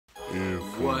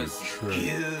What's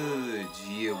good,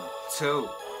 you too?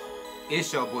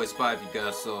 It's your boy Spivey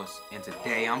Got Sauce, and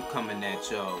today I'm coming at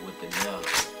y'all with another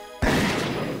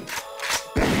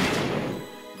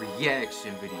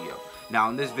reaction video. Now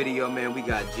in this video, man, we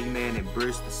got Gman and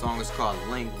Bris. The song is called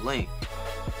Ling Ling.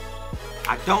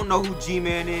 I don't know who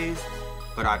Gman is,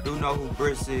 but I do know who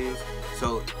Bris is.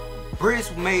 So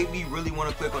Bris made me really want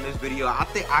to click on this video.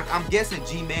 I'm guessing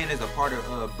Gman is a part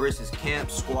of Bris's camp,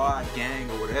 squad, gang,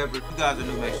 or whatever. If you guys are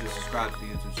new, make sure to subscribe to the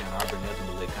YouTube channel. I bring nothing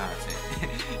but lit content.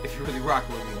 If you really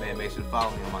rocking with me, man, make sure to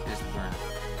follow me on my Instagram.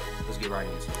 Let's get right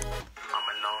into it. I'm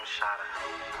a known shotter.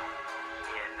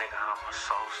 Yeah, nigga, I'm a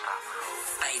soul stopper.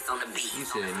 Face on the beat. You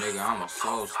said, nigga, I'm a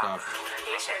soul stopper.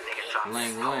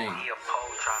 Ling Ling.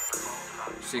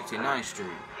 69th Street.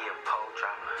 He a pole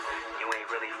dropper. You ain't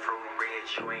really fruit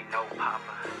rich. You ain't no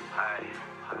popper.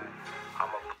 I'm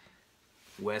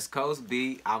a West Coast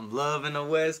beat. I'm loving the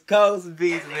West Coast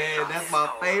beats, man. That's my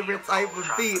favorite type of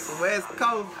beats. West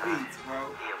Coast beats, bro.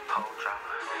 He a pole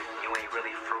dropper. You ain't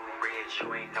really fruit rich.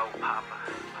 You ain't no popper.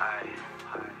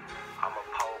 I'm a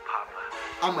pole popper.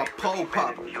 I'm a pole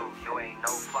popper. You ain't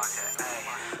no fucker.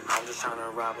 I'm just trying to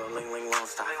rob a Ling Ling Lone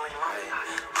Star.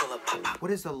 Pull up, pop, pop.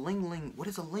 What is a Ling Ling? What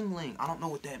is a Ling Ling? I don't know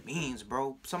what that means,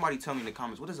 bro. Somebody tell me in the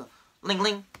comments. What is a Ling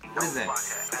Ling? What is that?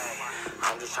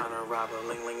 I'm just trying to rob a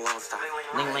Ling Ling Lone Star.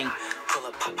 Ling Ling. Pull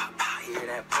up, pop, pop, pop. Hear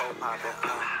that pole poppin'.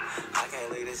 I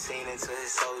can't leave this scene until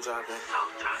his soul dropping.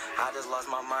 I just lost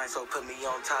my mind, so put me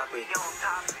on topic.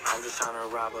 I'm just trying to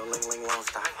rob a Ling Ling Lone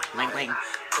Star. Ling Ling.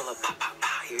 Pull up, pop, pop,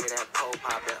 pop. Hear that pole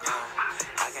poppin'.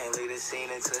 I can't leave this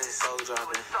scene until his soul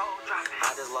dropping.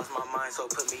 I just lost my mind, so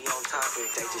put me on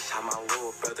topic. They just shot my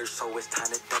little brother, so it's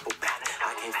time to double back.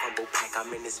 I can't fumble back.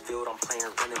 I'm in this field, I'm playing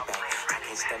running back. I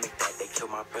can't stomach that. They kill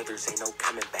my brothers, ain't no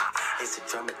coming back. It's a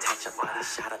drum attach, a body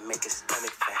shot, I make his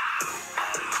stomach fat.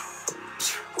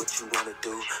 What you wanna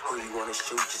do? Who you wanna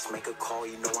shoot? Just make a call,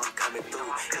 you know I'm coming through.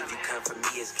 If you come for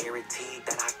me, it's guaranteed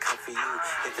that I come for you.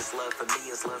 If it's love for me,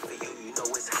 it's love for you. You know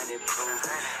it's 100 proof.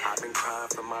 I've been crying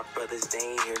for my brothers, they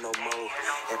ain't here no more.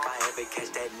 If I ever catch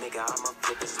that nigga, I'ma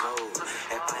flip his load.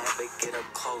 If I ever get up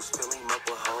close, fill him up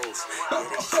with hoes. Yeah,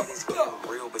 this shit is getting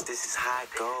real, but this is how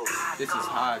it goes. This is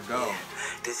how I go.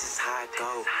 This is how it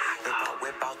go. If I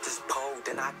whip out this pole,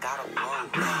 then I gotta blow.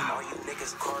 All you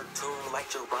niggas cartoon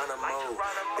like Geronimo.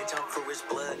 Bitch, I'm for his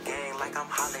blood gang like I'm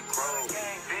Holly Grove.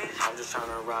 I'm just trying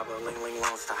to rob a Ling Ling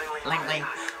Lone Star. Ling Ling.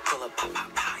 Pull up, pop,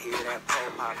 pop, pop. Hear that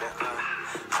pole poppin'.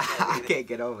 I can't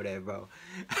get over that, bro.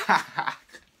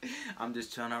 I'm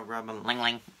just trying to rob a Ling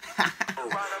Ling.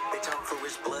 Bitch, I'm for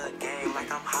his blood gang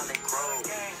like I'm Holly Grove.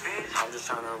 I'm just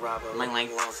trying to rob a Ling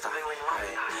Ling Lone Star.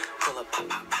 Pull up, pop,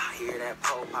 pop, pop. Hear that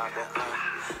pole poppin'.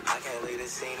 I can't leave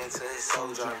this scene until his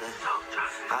soul dropping.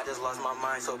 I just lost my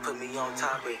mind, so put me on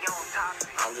topic.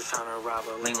 I'm just trying to rob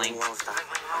a Ling Ling Lone Star.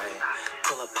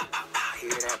 Pull up, pop, pop, pop. Hear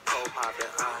that pole poppin'.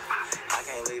 I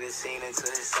can't leave this scene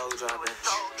until his soul dropping.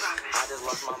 I just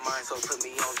lost my mind, so put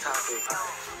me on topic.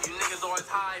 You niggas always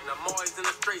hiding, I'm always in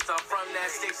the streets. I'm from that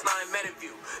 6'9"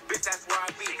 Meadowview. Bitch, that's where I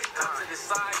be. Come to the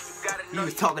side, you gotta know. He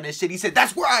was talking that shit. He said,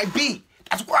 "That's where I be.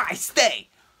 That's where I stay.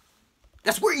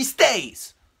 That's where he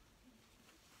stays."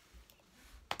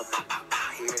 Pop, pop,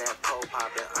 pop, hear that pole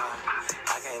poppin'.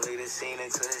 I can't leave this scene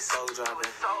until his soul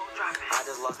dropping. I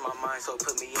just lost my mind, so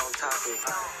put me on topic.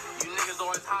 You niggas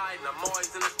always hiding, I'm always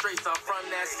in the streets. I'm from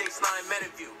that 6'9"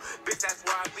 Meadowview. Bitch, that's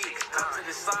where I be. Come to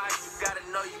the side, you gotta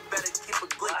know, you better keep a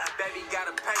glick. Baby,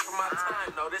 gotta pay for my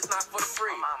time, no, this not for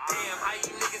free. Damn, how you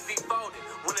niggas be folded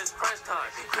when it's crunch time?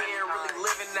 He ain't really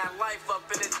living that life up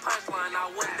in his punchline. I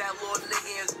was that little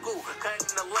nigga in school,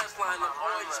 cutting the lunch line. I'm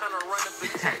always trying to run up the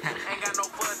check, ain't got no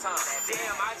fun time.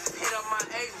 Damn, I just hit up my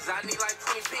agents, I need like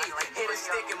 20 P. Hit a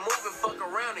stick and move and fuck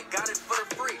around and got it for the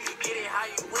free. Get it how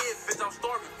you live, bitch, I'm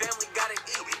starving, family gotta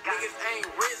eat. Niggas ain't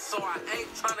rich, so I ain't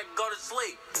trying to go to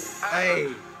sleep.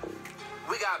 Hey.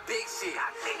 We got big shit.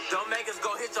 Don't make us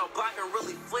go hit your block and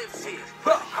really flip shit.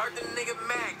 Hurt the nigga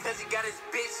mad cause he got his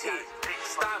bitch hit.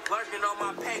 Stop lurking on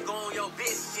my pay, go on your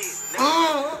bitch shit.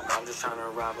 I'm just trying to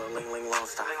rob a Ling Ling Lone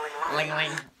Star. Ling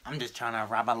Ling. I'm just trying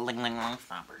to rob a Ling Ling Lone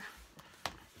Stopper.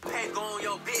 Pay, go on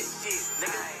your bitch shit,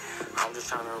 nigga. I'm just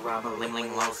trying to rob a Ling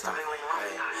Ling Lone Star.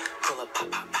 Pull up, pop,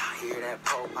 pop, pop. Hear that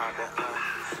pole poppin'.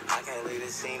 I can't leave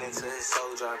this scene until his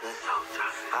soul dropping.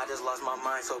 I just lost my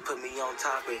mind, so put me on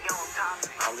topic.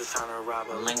 I'm just trying to rob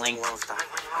a Ling Ling Lone Star.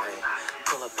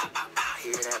 Pull up, pop, pop, pop.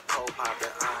 Hear that pole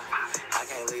poppin'. I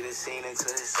can't leave this scene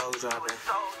until his soul dropping.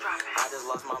 I just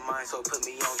lost my mind, so put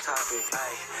me on topic.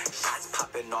 Ay, shots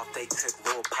popping off, they took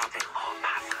Lil popping.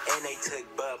 And they took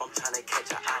Bub, I'm trying to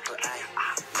catch a opera. Ay,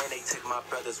 man, they took my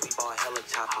brothers, we bought hella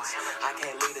choppers. I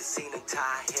can't leave the scene until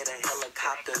I hit a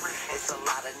helicopter. It's a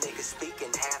lot of niggas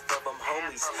speaking, half of them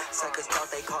homies. Suckers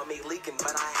thought they called me leaking,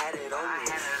 but I had it on me.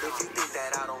 If you think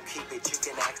that I don't keep it, you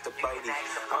can ask the Brody.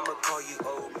 I'ma call you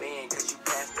old man, cause you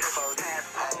passed the 40.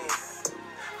 Ay,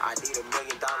 I need $1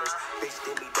 million. Bitch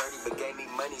did me dirty, but gave me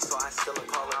money, so I still a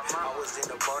caller. I was in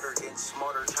the border, getting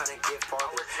smarter, trying to get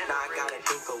farther. Now I gotta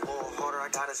think a little harder. I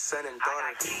got a son and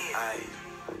daughter. Ay,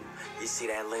 you see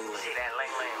that Ling Ling?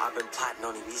 I've been plotting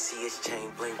on him. You see his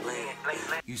chain bling bling.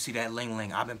 You see that Ling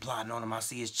Ling? I've been plotting on him. I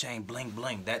see his chain bling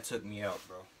bling. That took me out,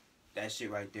 bro. That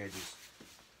shit right there just.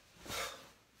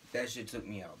 That shit took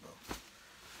me out, bro.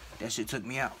 That shit took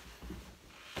me out.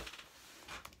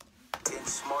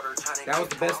 That was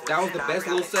the best. That was the best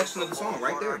little section of the song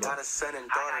right there, bro.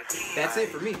 That's it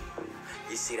for me.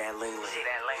 You see that Ling Ling?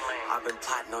 I've been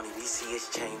plotting on him. You see his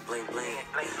chain bling bling.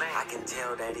 I can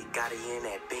tell that he got it in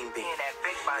that bing bing.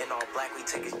 In all black, we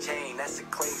take his chain. That's a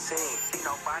clean scene.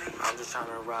 I'm just trying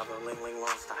to rob a Ling Ling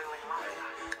long style.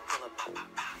 Pull up, pop,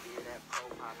 pop, pop. Hear that pro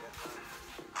pop.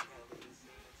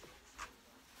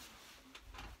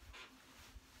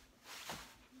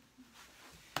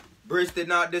 Bris did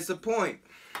not disappoint.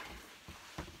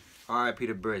 R.I.P.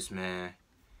 to Bris, man.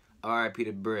 R.I.P.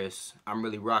 to Bris. I'm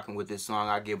really rocking with this song.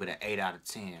 I give it an 8 out of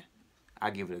 10.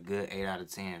 I give it a good 8 out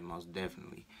of 10, most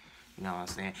definitely. You know what I'm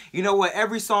saying? You know what?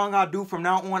 Every song I do from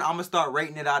now on, I'm going to start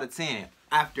rating it out of 10.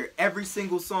 After every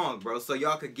single song, bro. So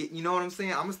y'all could get, you know what I'm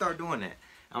saying? I'm going to start doing that.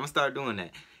 I'm going to start doing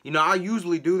that. You know, I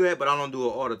usually do that, but I don't do it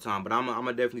all the time. But I'm going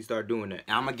to definitely start doing that.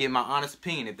 And I'm going to give my honest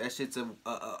opinion. If that shit's a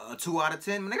 2 out of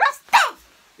 10, nigga, that's tough.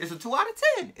 It's a 2 out of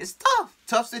 10. It's tough.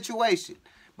 Tough situation.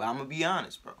 But I'm going to be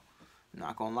honest, bro. I'm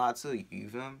not going to lie to you. You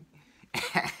feel me?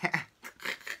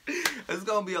 There's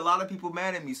going to be a lot of people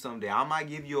mad at me someday. I might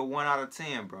give you a 1 out of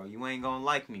 10, bro. You ain't going to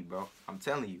like me, bro. I'm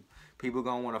telling you. People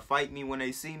going to want to fight me when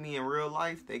they see me in real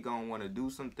life. They going to want to do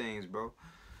some things, bro.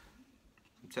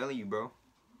 I'm telling you, bro.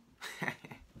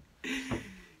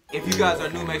 If you guys are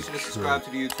new, make sure to subscribe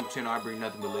to the YouTube channel. I bring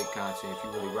nothing but lit content. If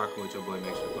you really rocking with your boy,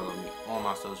 make sure to follow me on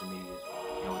my social medias.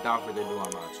 And without further ado, I'm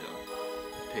out,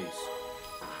 y'all. Peace.